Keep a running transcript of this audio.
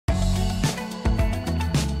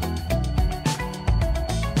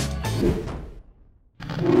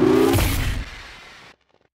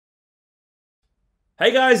Hey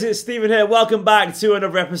guys, it's Stephen here. Welcome back to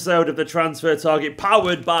another episode of the Transfer Target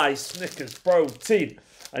powered by Snickers Protein.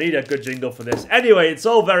 I need a good jingle for this. Anyway, it's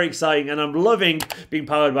all very exciting and I'm loving being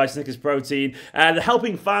powered by Snickers Protein and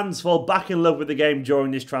helping fans fall back in love with the game during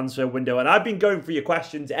this transfer window. And I've been going through your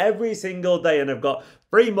questions every single day and I've got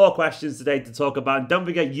 3 more questions today to talk about. And don't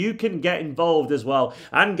forget, you can get involved as well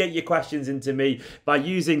and get your questions into me by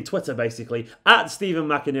using Twitter, basically, at Stephen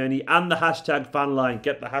McInerney and the hashtag Fanline.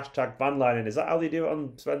 Get the hashtag Fanline in. Is that how they do it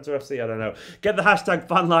on Spencer FC? I don't know. Get the hashtag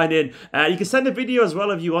Fanline in. You can send a video as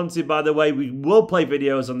well if you want to, by the way. We will play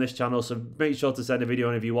videos on this channel, so make sure to send a video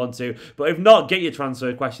in if you want to. But if not, get your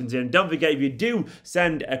transfer questions in. Don't forget, if you do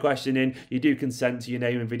send a question in, you do consent to your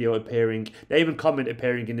name and video appearing, name and comment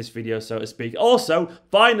appearing in this video, so to speak. Also,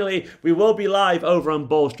 finally, we will be live over on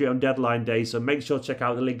Ball Street on deadline day, so make sure to check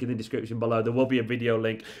out the link in the description below. There will be a video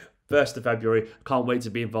link. 1st of February. Can't wait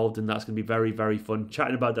to be involved in that. It's going to be very, very fun.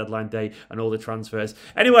 Chatting about deadline day and all the transfers.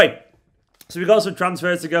 Anyway, so we've got some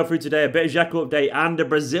transfers to go through today, a bit of Dzeko update and a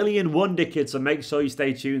Brazilian wonderkid, so make sure you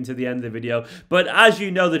stay tuned to the end of the video. But as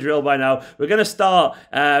you know the drill by now, we're going to start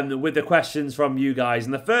with the questions from you guys.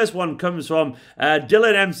 And the first one comes from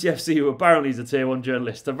Dylan MCFC, who apparently is a tier 1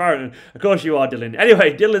 journalist. Apparently, of course you are, Dylan.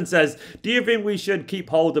 Anyway, Dylan says, do you think we should keep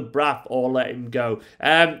hold of Braff or let him go?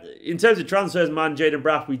 In terms of transfers, man, Jaden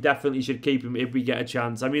Braff, we definitely should keep him if we get a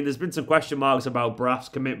chance. I mean, there's been some question marks about Braff's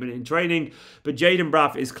commitment in training, but Jaden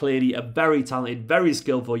Braff is clearly a very talented, very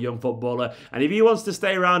skillful young footballer, and if he wants to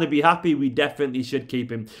stay around and be happy, we definitely should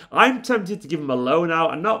keep him. I'm tempted to give him a loan out.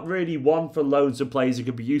 I'm not really one for loans of players who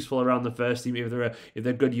could be useful around the first team if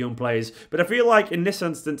they're good young players, but I feel like in this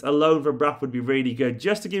instance a loan for Braff would be really good,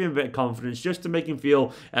 just to give him a bit of confidence, just to make him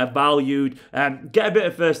feel valued, get a bit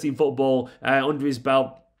of first team football under his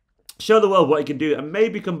belt, show the world what he can do, and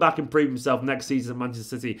maybe come back and prove himself next season at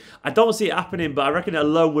Manchester City. I don't see it happening, but I reckon a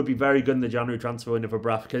loan would be very good in the January transfer window for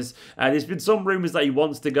Braff, because there's been some rumours that he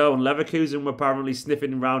wants to go, and Leverkusen were apparently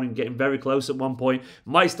sniffing around and getting very close at one point.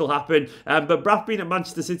 Might still happen, but Braff being at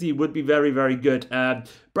Manchester City would be very, very good.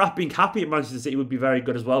 Braff being happy at Manchester City would be very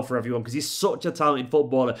good as well for everyone, because he's such a talented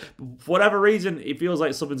footballer. For whatever reason, it feels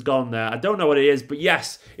like something's gone there. I don't know what it is, but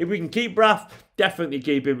yes, if we can keep Braff, definitely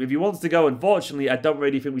keep him. If he wants to go, unfortunately, I don't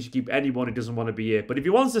really think we should keep anyone who doesn't want to be here. But if he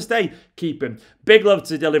wants to stay, keep him. Big love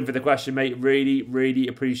to Dylan for the question, mate. Really, really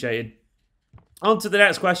appreciated. On to the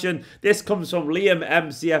next question. This comes from Liam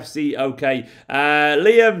MCFC. Okay.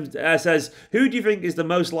 Liam says, who do you think is the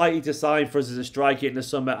most likely to sign for us as a striker in the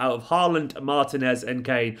summer out of Haaland, Martinez and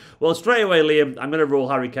Kane? Well, straight away, Liam, I'm going to rule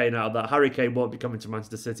Harry Kane out of that. Harry Kane won't be coming to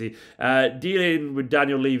Manchester City. Dealing with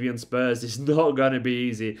Daniel Levy and Spurs is not going to be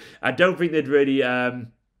easy. I don't think they'd really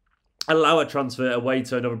allow a transfer away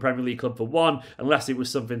to another Premier League club for one, unless it was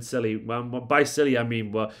something silly. By silly, I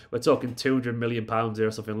mean we're talking £200 million here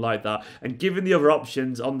or something like that. And given the other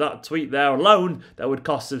options on that tweet there alone, that would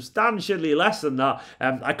cost substantially less than that.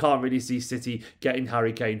 I can't really see City getting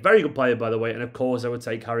Harry Kane. Very good player, by the way, and of course I would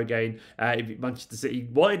take Harry Kane if Manchester City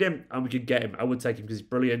wanted him and we could get him. I would take him because he's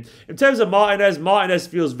brilliant. In terms of Martinez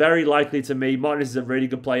feels very likely to me. Martinez is a really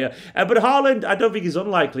good player, but Haaland, I don't think he's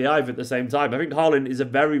unlikely either at the same time. I think Haaland is a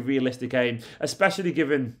very realistic aim, especially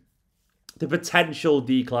given the potential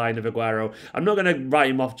decline of Aguero. I'm not going to write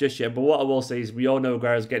him off just yet, but what I will say is we all know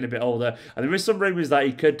Aguero's getting a bit older, and there is some rumours that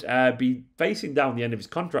he could be facing down the end of his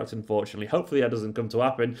contract, unfortunately. Hopefully that doesn't come to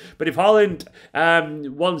happen. But if Haaland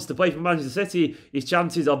wants to play for Manchester City, his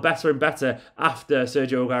chances are better and better after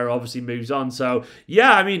Sergio Aguero obviously moves on. So,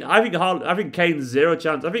 yeah, I mean, I think Kane's 0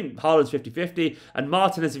 chance. I think Haaland's 50-50, and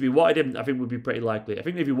Martinez, if he wanted him, I think would be pretty likely. I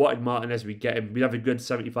think if he wanted Martinez, we'd get him. We'd have a good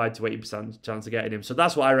 75 to 80% chance of getting him. So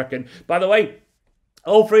that's what I reckon. By the way,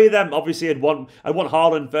 all 3 of them, obviously, I'd want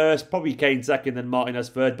Haaland first, probably Kane second, then Martinez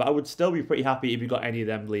third, but I would still be pretty happy if you got any of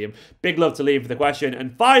them, Liam. Big love to Liam for the question.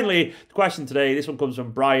 And finally, the question today, this one comes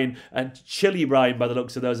from Brian, and Chilly Brian by the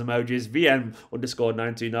looks of those emojis,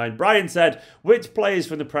 VM_929. Brian said, which players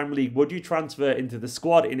from the Premier League would you transfer into the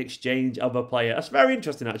squad in exchange of a player? That's very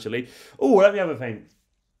interesting, actually. Oh, let me have a think.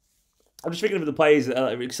 I'm just thinking of the players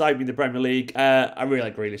that excite me in the Premier League. I really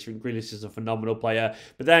like Grealish. I think Grealish is a phenomenal player.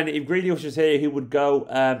 But then if Grealish was here, who would go?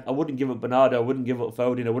 I wouldn't give up Bernardo. I wouldn't give up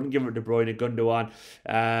Foden. I wouldn't give up De Bruyne, Gundogan.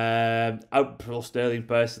 I'd pull Sterling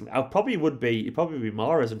personally. It'd probably be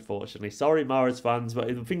Mahrez, unfortunately. Sorry, Mahrez fans.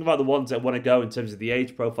 But if you think about the ones that want to go in terms of the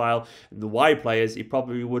age profile and the wide players, it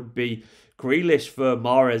probably would be Grealish for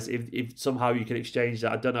Mahrez if somehow you can exchange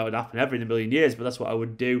that. I don't know what would happen ever in a million years, but that's what I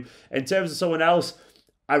would do. In terms of someone else,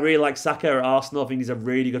 I really like Saka at Arsenal. I think he's a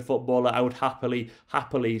really good footballer. I would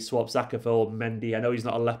happily swap Saka for Mendy. I know he's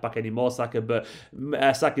not a left back anymore, Saka, but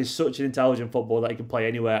Saka is such an intelligent footballer that he can play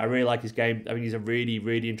anywhere. I really like his game. I think he's a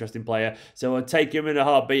really interesting player. So I'll take him in a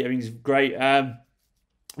heartbeat. I think he's great.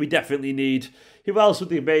 We definitely need... Who else would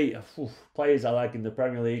there be? Players I like in the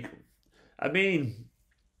Premier League. I mean...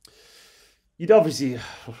 You'd obviously...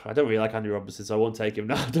 I don't really like Andy Robertson, so I won't take him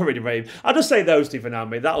now. I don't really rate him. I'll just say those two for now,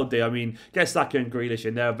 mate. That'll do. I mean, get Saka and Grealish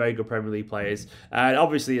in. They're very good Premier League players. And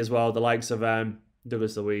obviously, as well, the likes of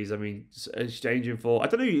Douglas Luiz. I mean, exchanging for... I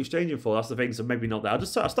don't know who you're exchanging for. That's the thing, so maybe not there. I'll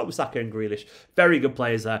stop with Saka and Grealish. Very good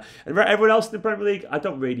players there. And everyone else in the Premier League, I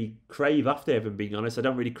don't really crave after, if I'm being honest. I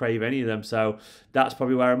don't really crave any of them, so that's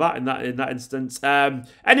probably where I'm at in that instance.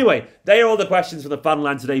 Anyway, they are all the questions from the fan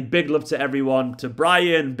line today. Big love to everyone. To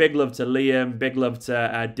Brian, big love to Liam, big love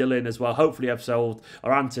to Dylan as well. Hopefully I've solved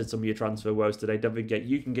or answered some of your transfer woes today. Don't forget,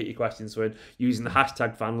 you can get your questions in using the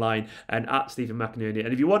hashtag fanline and at Stephen McInerney.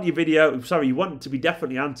 And if you want your video, you want to be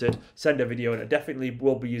definitely answered, send a video, and I definitely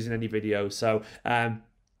will be using any video. So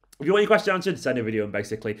if you want your question answered, send a video in,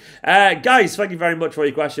 basically. Guys, thank you very much for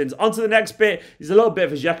your questions. On to the next bit. There's a little bit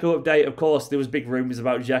of a Dzeko update. Of course, there was big rumours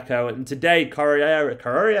about Dzeko. And today, Corriere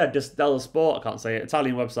dello Sport, I can't say it,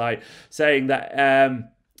 Italian website, saying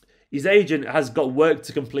that his agent has got work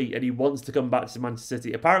to complete and he wants to come back to Manchester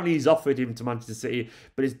City. Apparently, he's offered him to Manchester City,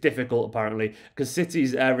 but it's difficult, apparently, because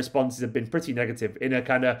City's responses have been pretty negative in a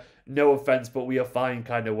kind of no offence, but we are fine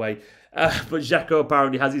kind of way. But Dzeko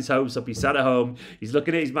apparently has his hopes up. He's sat at home. He's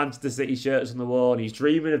looking at his Manchester City shirts on the wall, and he's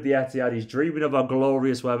dreaming of the Etihad. He's dreaming of our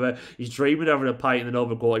glorious weather. He's dreaming of having a pint in the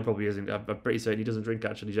Nova Court. He probably isn't. I'm pretty certain he doesn't drink,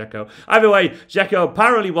 actually, Dzeko. Either way, Dzeko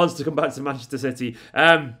apparently wants to come back to Manchester City.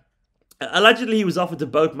 Allegedly, he was offered to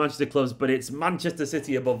both Manchester clubs, but it's Manchester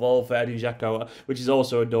City above all for Edin Dzeko, which is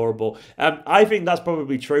also adorable. I think that's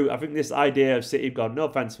probably true. I think this idea of City have gone, no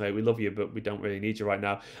offence, mate, we love you, but we don't really need you right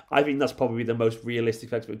now. I think that's probably the most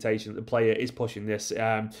realistic expectation that the player is pushing this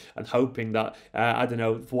and hoping that, I don't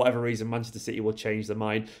know, for whatever reason, Manchester City will change their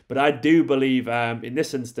mind. But I do believe in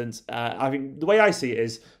this instance, I think the way I see it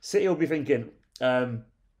is City will be thinking...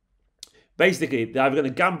 basically, they're either going to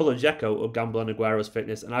gamble on Dzeko or gamble on Aguero's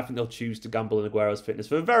fitness, and I think they'll choose to gamble on Aguero's fitness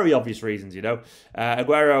for very obvious reasons, you know.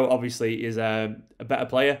 Aguero, obviously, is a better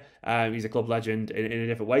player. He's a club legend in a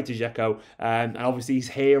different way to Dzeko, and obviously he's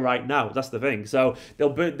here right now. That's the thing. So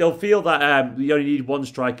they'll feel that you only need one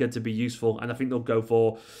striker to be useful, and I think they'll go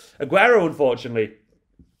for Aguero, unfortunately.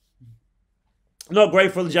 Not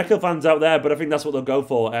great for the Dzeko fans out there, but I think that's what they'll go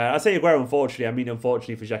for. I say Aguero, unfortunately. I mean,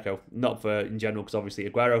 unfortunately for Dzeko, not for in general, because obviously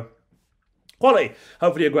Aguero... quality.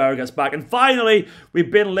 Hopefully Aguero gets back. And finally,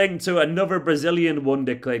 we've been linked to another Brazilian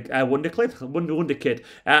wonderkid. I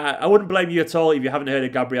wouldn't blame you at all if you haven't heard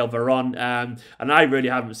of Gabriel Veron. And I really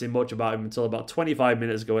haven't seen much about him until about 25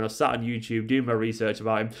 minutes ago when I sat on YouTube doing my research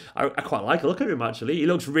about him. I quite like a look at him, actually. He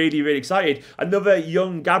looks really excited. Another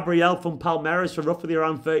young Gabriel from Palmeiras for roughly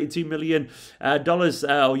around $32 million or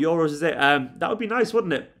euros, is it? That would be nice,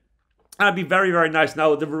 wouldn't it? That'd be very nice.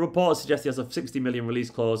 Now, the report suggests he has a 60 million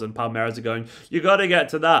release clause, and Palmeiras are going, you got to get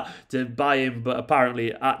to that to buy him. But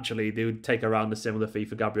apparently, actually, they would take around a similar fee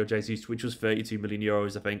for Gabriel Jesus, which was 32 million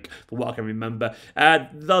euros, I think, from what I can remember.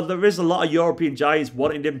 There is a lot of European giants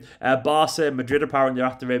wanting him. Barca, Madrid apparently are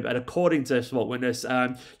after him. And according to Sport Witness,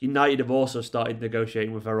 United have also started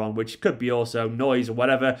negotiating with Veron, which could be also noise or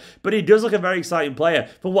whatever. But he does look a very exciting player.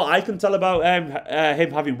 From what I can tell about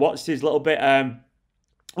him having watched his little bit...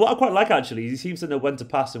 what I quite like, actually, is he seems to know when to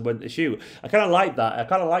pass and when to shoot. I kind of like that. I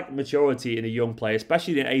kind of like maturity in a young player,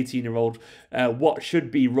 especially an 18-year-old, what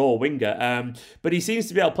should be raw winger. But he seems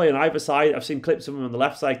to be able to play on either side. I've seen clips of him on the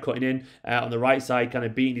left side cutting in, on the right side kind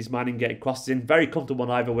of beating his man and getting crosses in. Very comfortable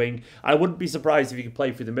on either wing. I wouldn't be surprised if he could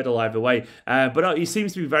play through the middle either way. But he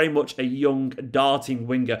seems to be very much a young, darting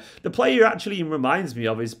winger. The player who actually reminds me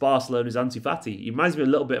of is Barcelona's Ansu Fati. He reminds me a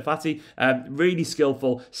little bit of Fati. Really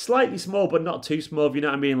skillful. Slightly small, but not too small, if you know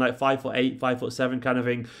what I mean, like 5'8", 5'7" kind of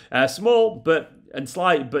thing. Small, and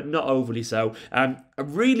slight, but not overly so. A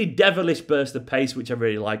really devilish burst of pace, which I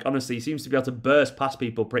really like. Honestly, he seems to be able to burst past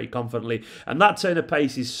people pretty confidently. And that turn of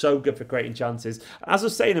pace is so good for creating chances. As I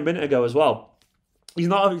was saying a minute ago as well, he's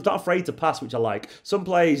not afraid to pass, which I like. Some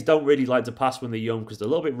players don't really like to pass when they're young because they're a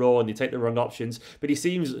little bit raw and they take the wrong options. But he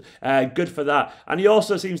seems good for that. And he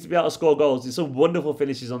also seems to be able to score goals. There's some wonderful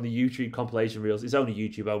finishes on the YouTube compilation reels. It's only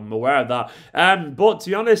YouTube, I'm aware of that. But to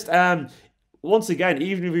be honest... once again,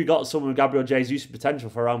 even if we got someone with Gabriel Jesus' potential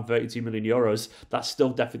for around 32 million euros, that's still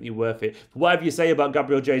definitely worth it. But whatever you say about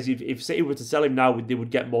Gabriel Jesus, if City were to sell him now, they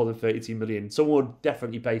would get more than 32 million. Someone would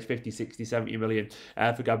definitely pay 50, 60, 70 million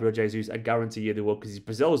for Gabriel Jesus. I guarantee you they would, because he's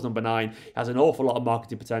Brazil's number 9, he has an awful lot of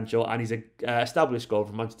marketing potential, and he's an established goal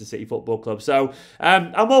from Manchester City Football Club. So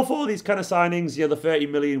I'm all for these kind of signings. You know, the 30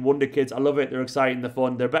 million wonder kids, I love it. They're exciting, they're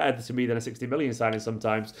fun. They're better to me than a 60 million signing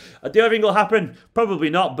sometimes. Do I think it'll happen?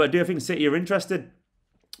 Probably not, but do I think City are interested?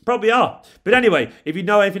 Probably are. But anyway, if you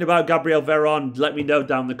know anything about Gabriel Veron, let me know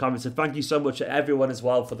down in the comments. And thank you so much to everyone as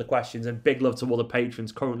well for the questions. And big love to all the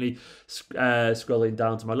patrons currently scrolling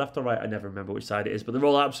down to my left or right. I never remember which side it is. But they're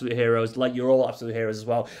all absolute heroes. Like, you're all absolute heroes as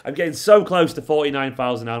well. I'm getting so close to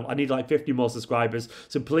 49,000 now. I need like 50 more subscribers.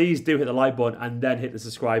 So please do hit the like button and then hit the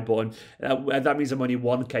subscribe button. That means I'm only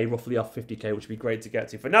 1k roughly off 50k, which would be great to get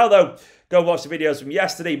to. For now, though, go watch the videos from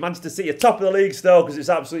yesterday. Manchester City are top of the league still, because it's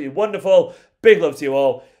absolutely wonderful. Big love to you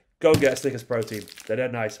all. Go and get a Snickers Protein. They're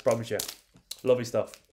dead nice, promise you. Lovely stuff.